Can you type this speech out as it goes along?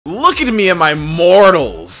Look at me and my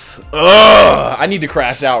mortals. Ugh. I need to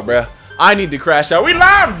crash out, bruh. I need to crash out. We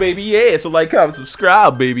live, baby. Yeah. So like, comment,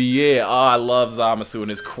 subscribe, baby. Yeah. Oh, I love Zamasu and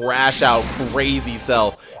his crash out crazy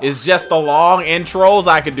self. It's just the long intros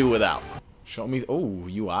I could do without. Show me. Oh,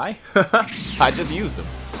 UI? I just used them.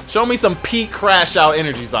 Show me some peak crash out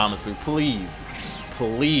energy, Zamasu. Please.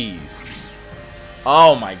 Please.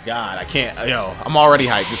 Oh my god. I can't. Yo, I'm already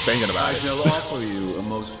hyped just thinking about it. I shall offer you a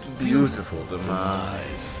most beautiful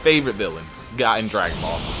demise. Favorite villain got in Dragon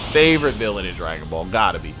Ball. Favorite villain in Dragon Ball.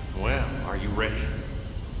 Gotta be. Well, are you ready?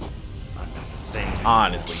 I'm not the same.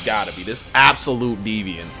 Honestly, gotta be. This absolute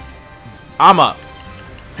deviant. I'm up.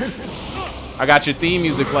 I got your theme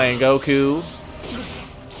music playing, Goku.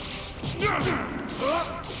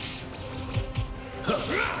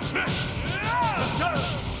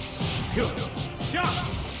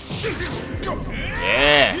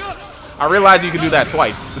 Yeah. I realized you could do that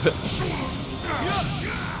twice.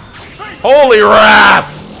 Holy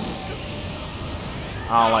wrath!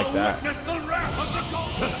 I don't like that.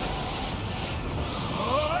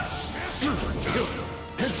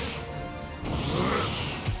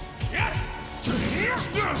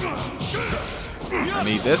 I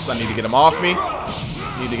need this. I need to get him off me.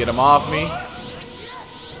 Need to get him off me.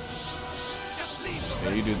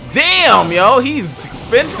 Yeah, you do. Damn, yo, he's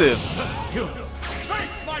expensive.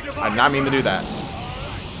 I did not mean to do that.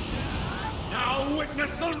 Now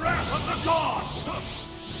witness the wrath of the gods.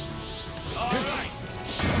 All right.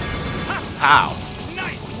 How?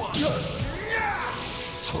 Nice one.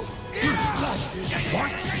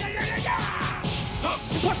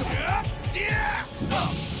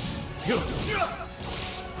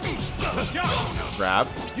 Grab.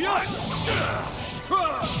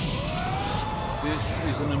 This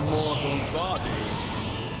is an immortal body.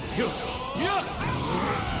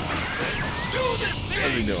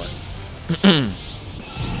 What's he doing?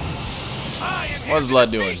 What's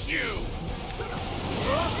Blood doing? Here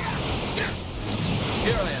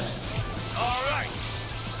I am. All right.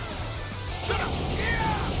 Shut up.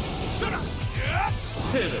 Shut up.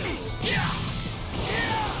 Pivot.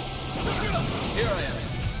 Here I am.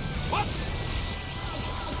 What?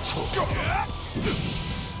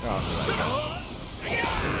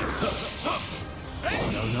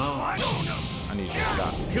 No. I need you to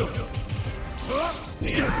stop.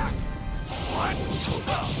 Yeah,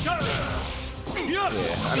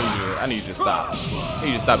 I need you to stop. I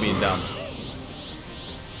need you to stop being dumb.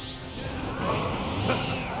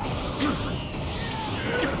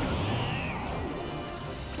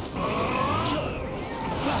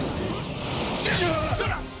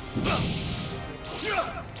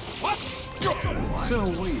 So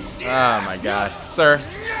weak. Oh my god. Sir.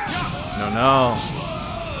 No.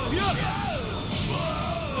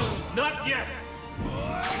 Not yet.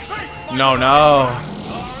 No.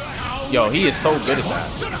 Yo, he is so good at that.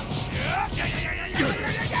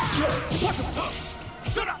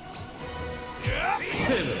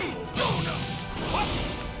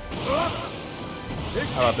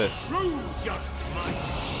 How about this?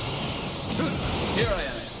 Here I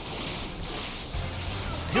am.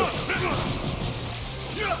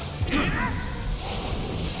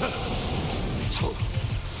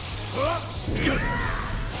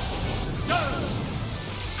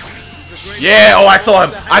 Yeah, oh, I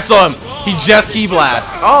saw him. He just key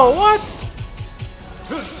blast. Oh, what?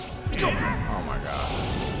 Oh my god.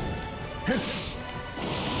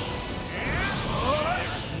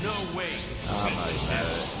 No way. I'm not even mad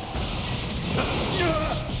at it.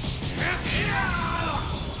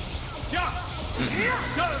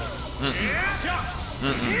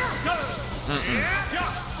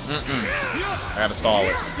 I gotta stall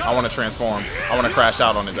it. I wanna transform. I wanna crash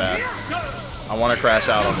out on his ass.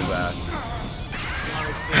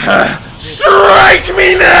 Strike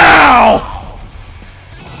me now!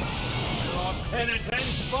 Your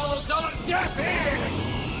penitence falls on deaf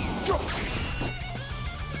ears.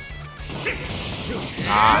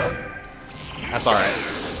 Ah. That's alright.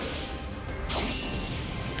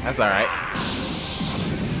 That's alright.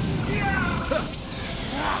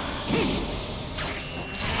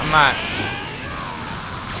 I'm not.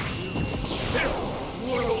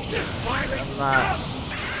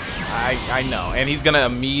 I know. And he's gonna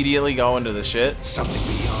immediately go into the shit. Something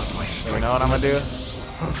beyond my strength. You know what I'm gonna do?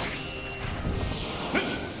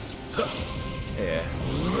 Yeah.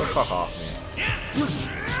 Fuck off, man.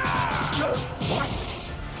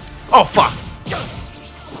 Oh, fuck!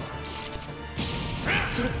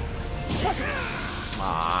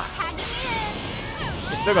 Ah.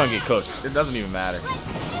 You're still gonna get cooked. It doesn't even matter.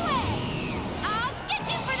 I'll get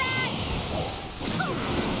you for that!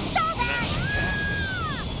 Saw that!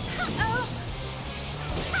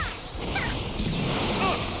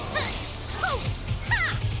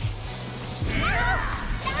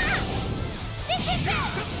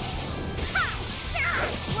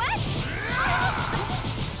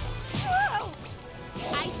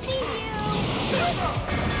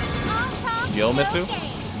 Gilmitsu?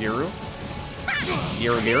 Giru?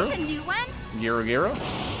 Giru? Here's a new one. Giru? Giru?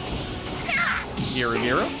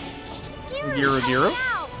 Giru? Giru, Giru?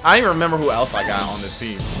 out. I don't even remember who else I got on this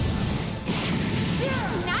team. Nice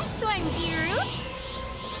one, Giru.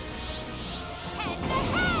 Head to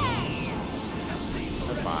head.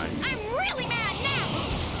 That's fine. I'm really mad now.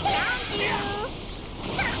 Found you.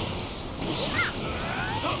 Get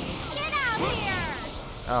out here.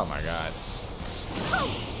 Oh my god.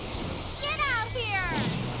 Get out here.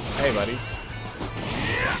 Hey, buddy.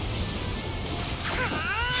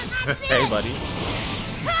 Hey, buddy.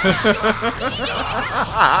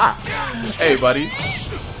 Hey, buddy.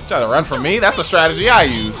 Try to run from me? That's a strategy I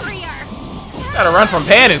use. Try to run from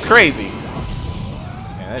Pan is crazy.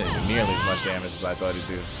 Man, that didn't do nearly as much damage as I thought it'd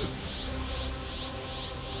do.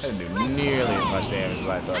 That didn't do nearly as much damage as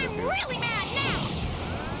I thought it'd I'm do. really mad now.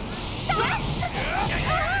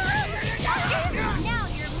 Now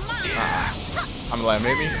you're mine. I'm gonna let him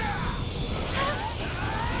hit me.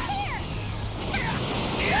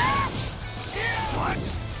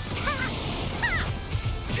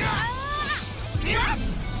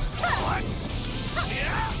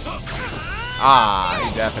 Ah, he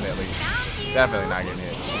definitely not getting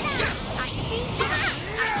hit. I see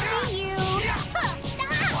you.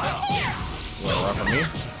 You wanna run from me?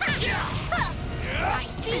 I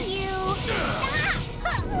see you.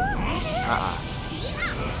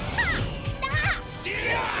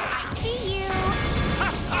 I see you.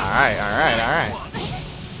 Alright.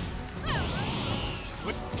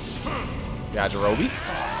 Yajirobe?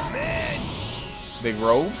 Big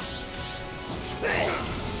robes?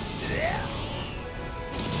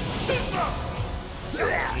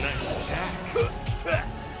 Nice attack.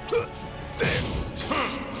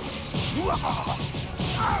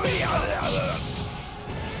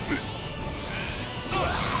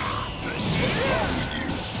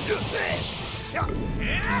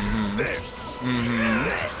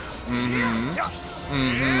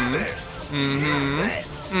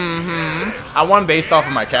 I won based off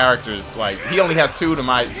of my characters. Like, he only has 2 to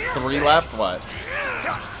my 3 left. What?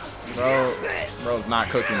 Bro's not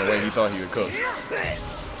cooking the way he thought he would cook.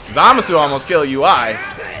 Zamasu almost killed UI.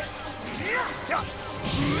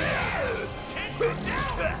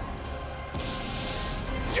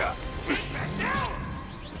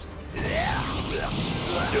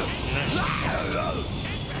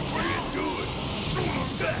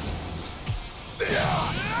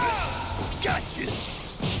 Gotcha.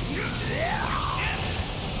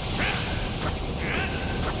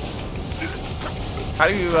 How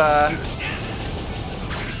do you,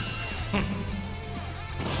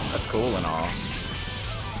 That's cool and all.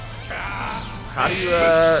 How do you,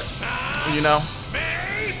 you know?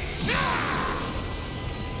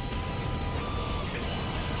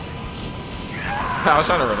 I was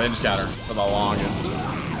trying to revenge counter for the longest.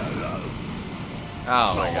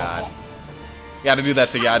 Oh my god. You gotta do that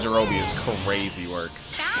to Yajirobe is crazy work.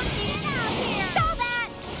 Found you out here. Saw that.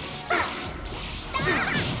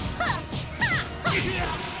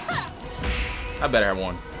 I better have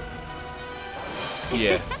one.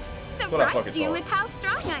 Yeah. what I fucking Surprised you thought. with how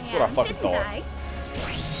strong I am, what I fucking didn't thought. I?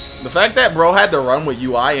 The fact that bro had to run with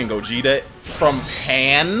UI and Gogeta from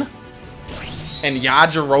Pan and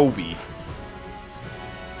Yajirobe.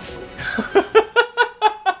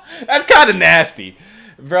 That's kind of nasty.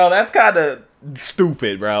 Bro, that's kind of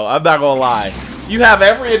stupid, bro. I'm not gonna lie. You have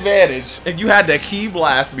every advantage, and you had to Ki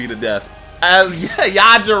Blast me to death. As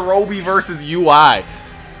Yajirobe versus UI.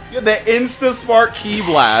 You had the Insta-Spark Ki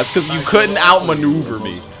Blast because you couldn't outmaneuver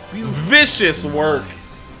me. Vicious work.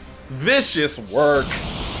 Vicious work.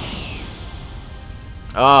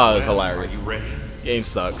 Oh, it's hilarious. Are you ready? Game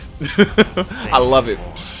sucks. I love it.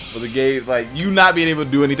 But the game, like, you not being able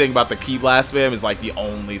to do anything about the Ki Blast spam is like the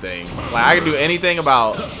only thing. Like, I can do anything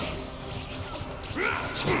about.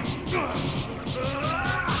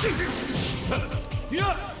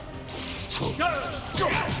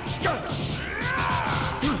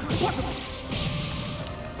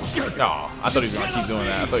 Oh, I thought he was gonna keep doing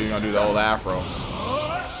that. I thought you were gonna do the old afro.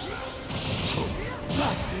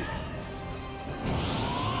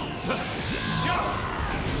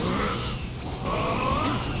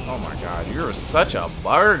 Oh my god, you're such a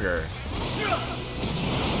burger.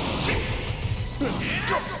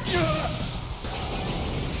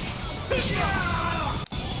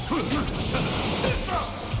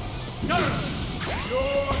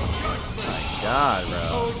 God,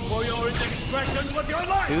 bro.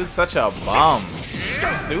 Dude's such a bum.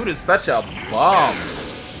 This dude is such a bum.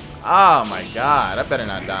 Oh my god, I better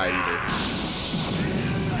not die either.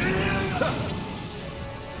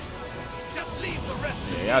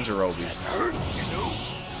 Yeah, Yajirobe.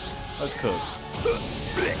 Let's cook.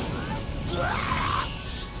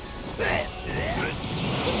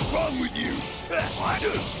 What's wrong with you?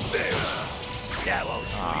 Now I'll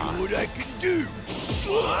show you what I can do.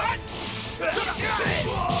 What?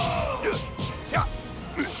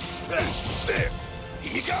 There.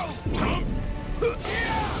 Here you go.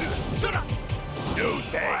 No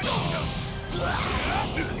thanks.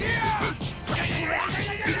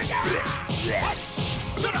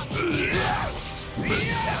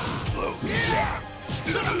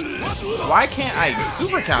 Why can't I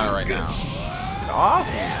super counter right now? Get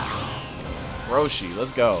off me. Roshi,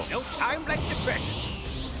 let's go. No time like the present.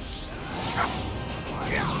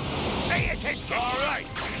 Pay attention. All right.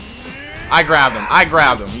 I grabbed him. I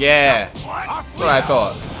grabbed him. Yeah. That's what I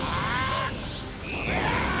thought.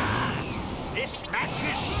 This match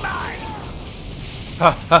is mine.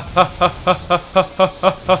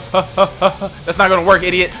 That's not gonna work,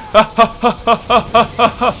 idiot.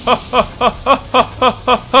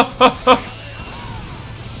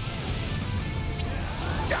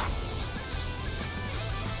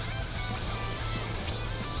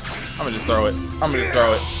 I'm gonna just throw it. I'm gonna just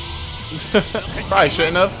throw it. Probably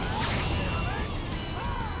shouldn't have.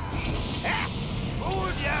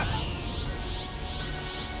 Fooled ya.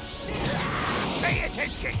 Pay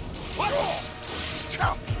attention. What?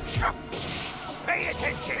 Chop, chop. Pay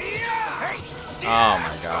attention. Hey. Oh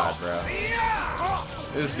my god, bro.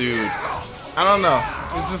 This dude. I don't know.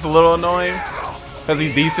 It's just a little annoying because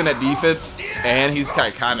he's decent at defense and he's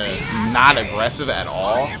kind of not aggressive at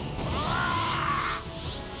all.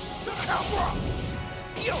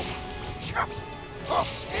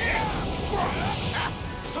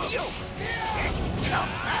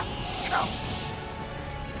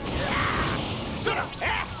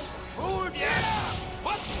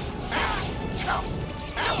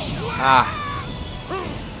 Ah.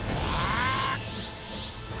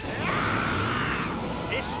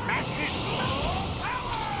 This match is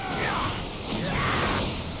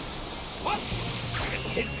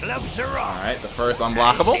Hit gloves are off. All right, the first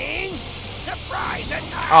unblockable. Surprise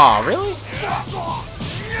attack. Oh, really?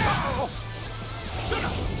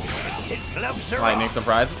 Hit gloves are Lightning off.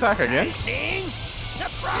 surprise attack again. Lightning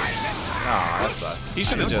surprise attack. Oh, that sucks. He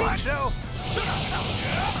should have just.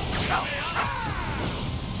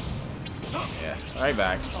 Yeah, right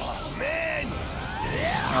back. Man.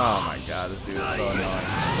 Oh my god, this dude is so annoying.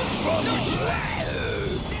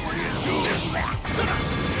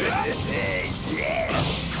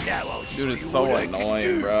 Dude is so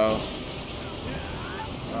annoying, bro.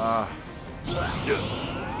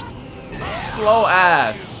 Slow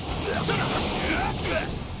ass.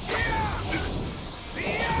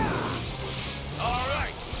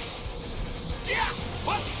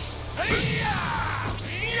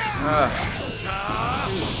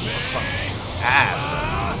 Dude is so fucking ass, bro.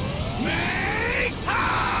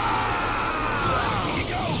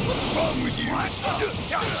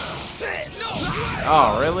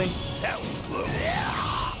 Oh, really?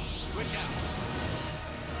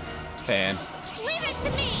 Pan. Leave it to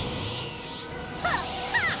me.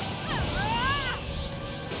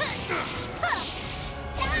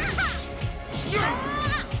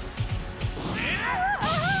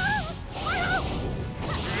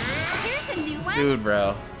 Here's a new one. Dude,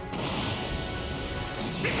 bro.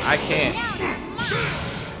 I can't. I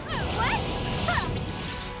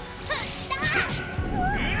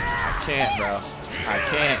can't, bro. I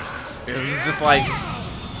can't. This is just like...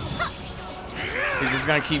 He's just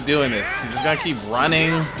gonna keep doing this. He's just gonna keep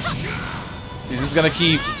running. He's just gonna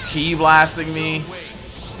keep key blasting me.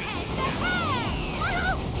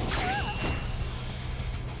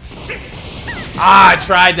 Ah, I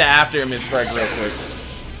tried to after him and strike real quick.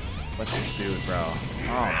 What's this dude, bro? Oh my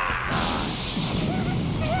god.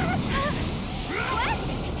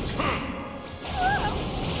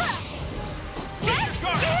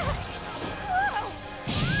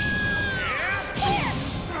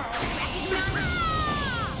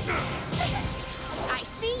 I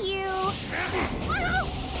see you.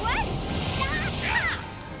 What?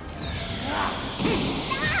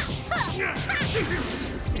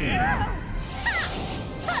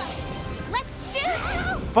 Let's do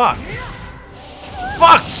it. Fuck.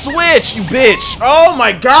 Fuck, switch, you bitch. Oh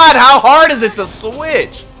my god, how hard is it to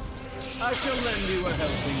switch? I shall lend you a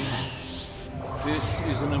helping hand. This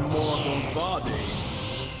is an immortal body.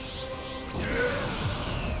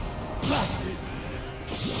 Blasted.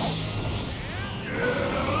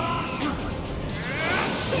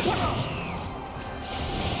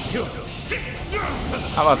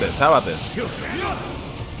 How about this? How about this?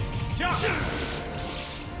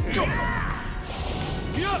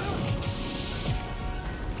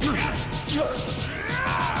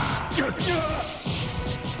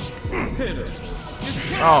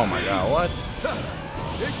 Oh my god, what?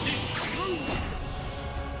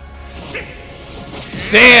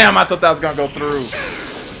 Damn, I thought that was gonna go through.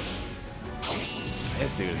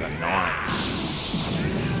 This dude is annoying.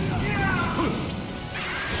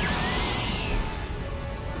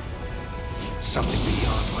 Something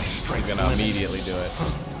beyond my strength. He's gonna immediately do it.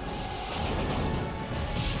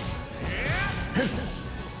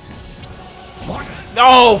 What?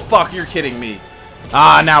 Oh, fuck, you're kidding me.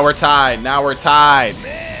 Ah, now we're tied. Now we're tied.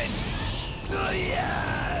 Man. Oh,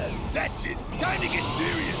 yeah. That's it. Time to get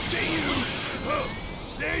serious, see you. Oh,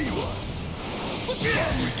 there you are. What's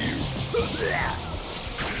wrong with you?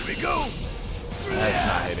 Here we go. That's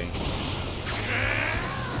not hitting.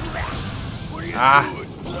 What are you doing?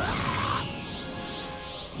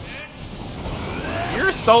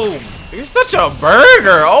 You're such a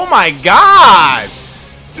burger. Oh my god.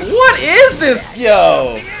 What is this,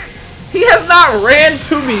 yo? He has not ran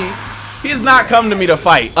to me. He has not come to me to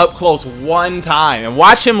fight up close one time. And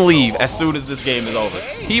watch him leave as soon as this game is over.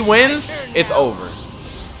 He wins, it's over.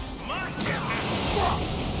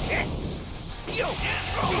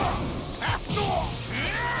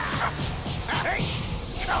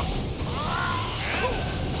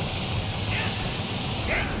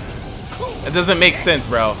 It doesn't make sense,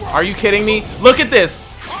 bro. Are you kidding me? Look at this.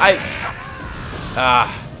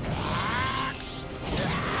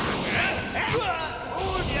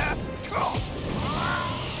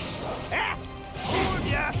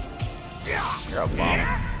 You're a bum.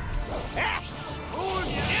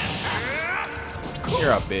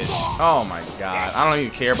 You're a bitch. Oh my god. I don't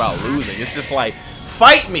even care about losing. It's just like,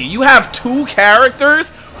 fight me. You have two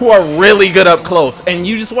characters who are really good up close, and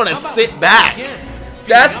you just want to sit back.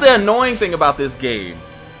 That's the annoying thing about this game.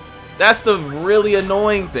 That's the really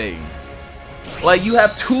annoying thing. Like, you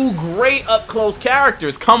have two great up close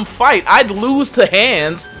characters. Come fight. I'd lose to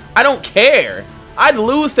hands. I don't care. I'd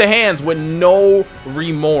lose to hands with no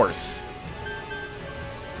remorse.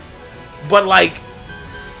 But like,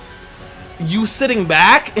 you sitting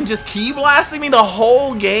back and just key blasting me the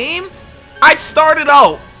whole game? I'd started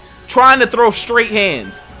out trying to throw straight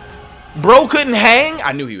hands. Bro couldn't hang.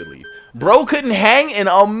 I knew he would leave. Bro couldn't hang and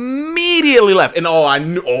immediately left. And I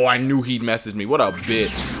knew he'd message me. What a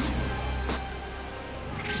bitch.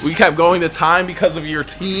 We kept going to time because of your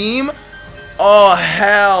team? Oh,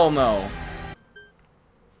 hell no.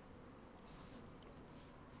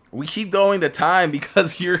 We keep going to time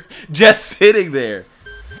because you're just sitting there.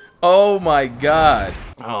 Oh my god.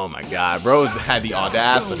 Oh my god. Bro had the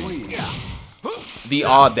audacity. The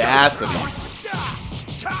audacity.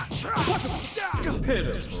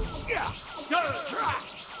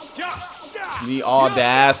 The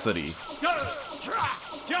audacity.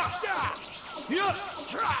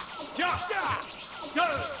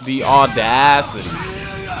 The audacity.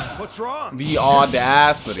 What's wrong? The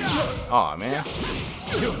audacity. Oh man.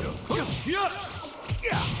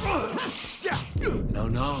 No,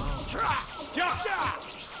 no.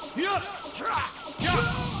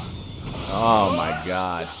 Oh my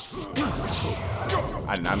god.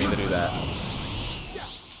 I did not mean to do that.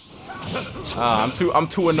 I'm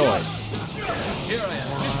too annoyed.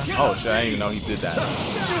 Oh shit, I didn't even know he did that.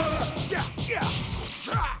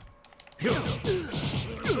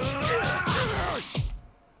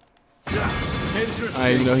 I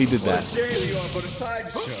didn't even know he did that. Shame you are but a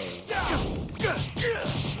sideshow.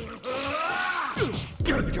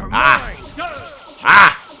 Ah!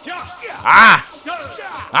 Ah! Ah!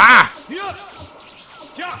 Ah!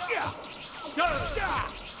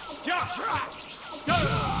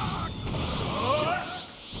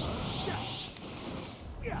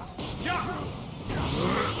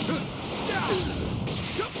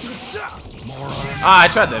 Ah, I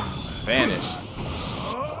tried to vanish.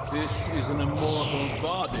 This is an immortal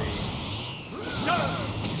body.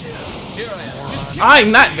 Here I am.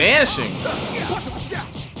 I'm not vanishing.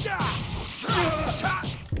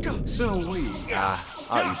 So weak. Ah,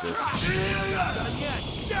 I'll eat this.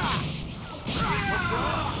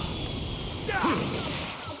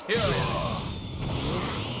 Here I am.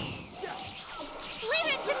 Leave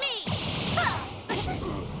it to me!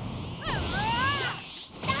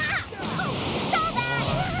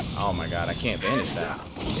 Oh my god, I can't vanish that.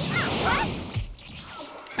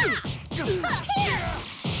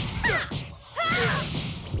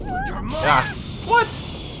 Yeah. What?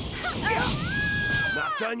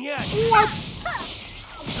 Not done yet. What?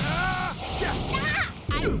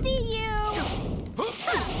 I see you!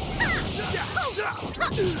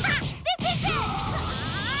 This is it!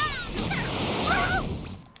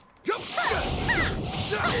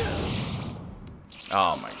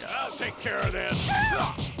 Oh my god. I'll take care of this.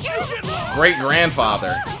 Great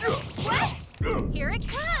grandfather. What? Here it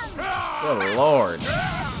comes. Good lord. Is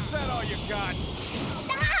that all you got?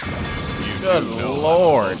 Good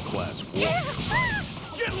lord. Class warrior.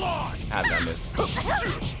 Get lost. I've done this. I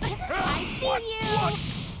see you.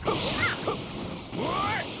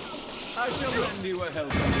 I shall lend you a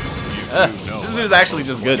helping. This dude's actually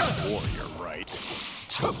just good. Warrior, right?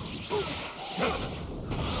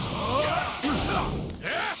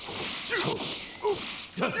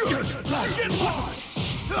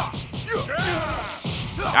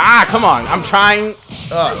 Ah, come on. I'm trying.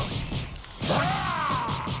 I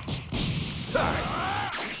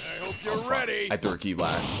hope you're ready. I threw a key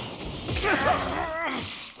blast.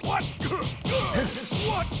 What?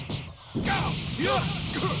 What?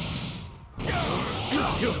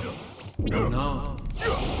 No.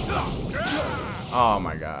 Oh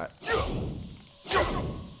my god.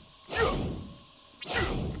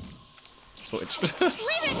 Switch. Leave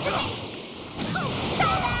it to me.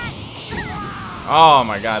 Oh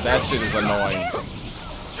my god, that shit is annoying.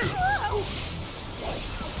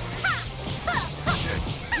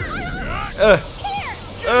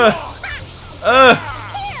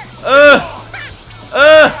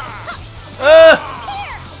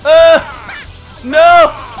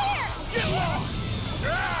 No!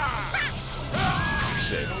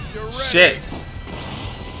 Shit.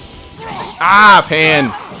 Ah,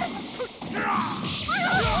 Pan.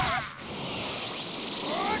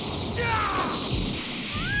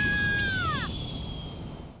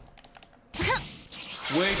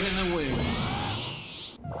 Wait in the wing.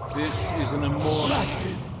 This is an immortal.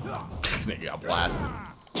 Nigga got blasted.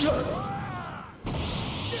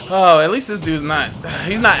 Oh, at least this dude's not.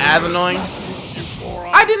 He's not as annoying.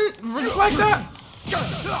 I didn't reflect that.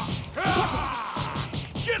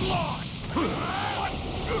 Get lost.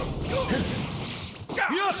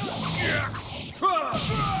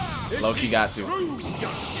 Loki got to.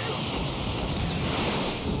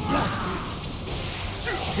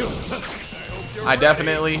 I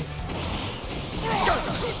definitely.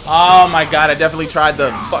 Oh my god, I definitely tried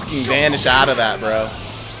to fucking vanish out of that, bro.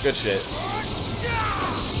 Good shit.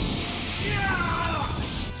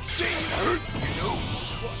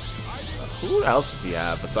 Who else does he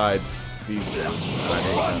have besides these two?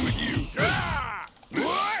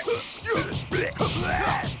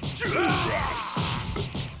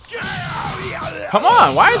 Come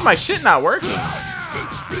on, why is my shit not working?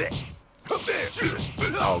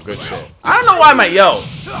 Oh, good shit. I don't know why my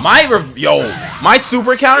my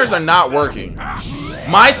super counters are not working.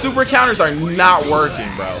 My super counters are not working,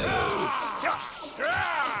 bro.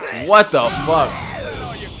 What the fuck?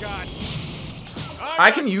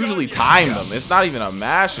 I can usually time them. It's not even a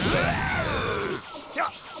mash.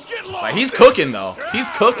 Like, he's cooking though. He's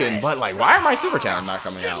cooking, but like, why are my super counters not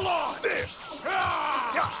coming out?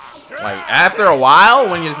 Like, after a while,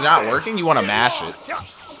 when it's not working, you want to mash it.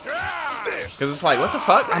 Because it's like, what the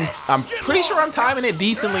fuck? I'm pretty sure I'm timing it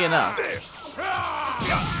decently enough.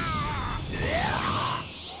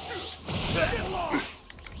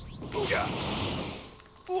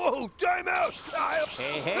 Whoa, time out!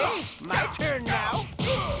 Hey, my turn now.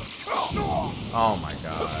 Oh my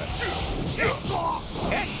god.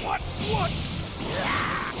 What?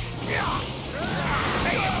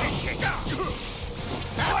 Pay attention.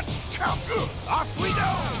 What? Off we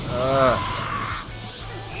go.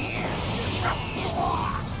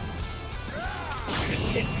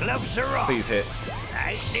 Hit gloves are off. Please hit.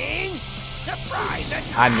 Lightning. Surprise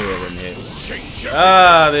attack. I knew it wouldn't hit. Change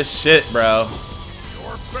This shit, bro.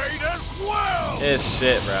 your fate as well. This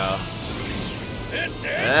shit, bro. This is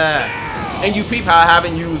And you peep how I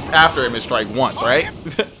haven't used After Image Strike once, right?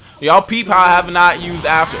 Y'all peep how I have not used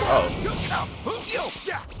After. Oh.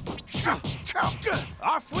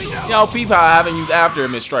 Off we go. Y'all peep how I haven't used After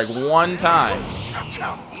Image Strike one time.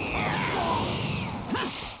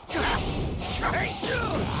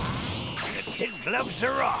 Kid gloves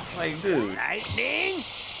are off. Like, dude. Lightning.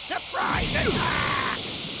 Surprise attack.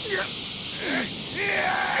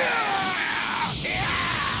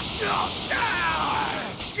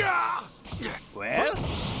 Well,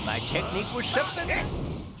 my technique was something.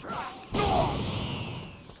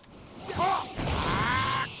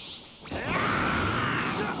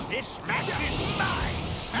 This match is mine.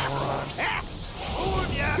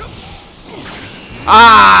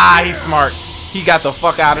 Ah, he's smart. He got the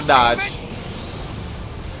fuck out of Dodge.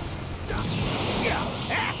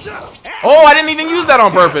 Oh, I didn't even use that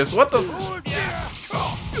on purpose. What the?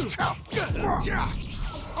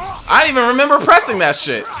 I didn't even remember pressing that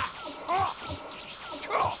shit.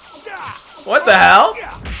 What the hell?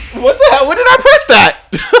 What the hell? When did I press that?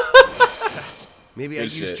 Maybe Maybe I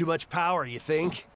Good used shit. too much power, you think?